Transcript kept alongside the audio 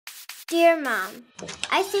Dear Mom,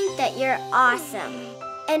 I think that you're awesome.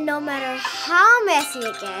 And no matter how messy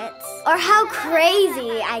it gets, or how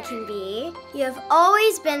crazy I can be, you have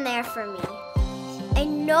always been there for me. I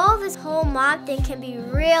know this whole mom thing can be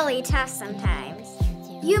really tough sometimes.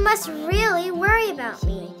 You must really worry about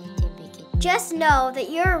me. Just know that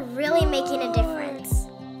you're really making a difference.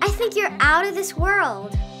 I think you're out of this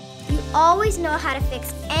world. You always know how to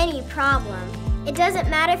fix any problem. It doesn't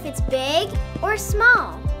matter if it's big or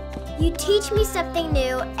small. You teach me something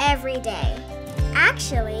new every day.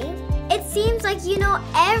 Actually, it seems like you know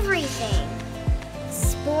everything.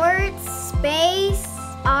 Sports, space,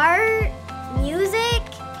 art, music,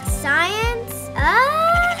 science.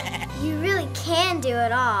 You really can do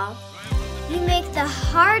it all. You make the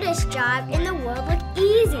hardest job in the world look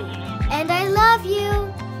easy. And I love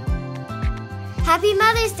you. Happy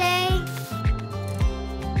Mother's Day.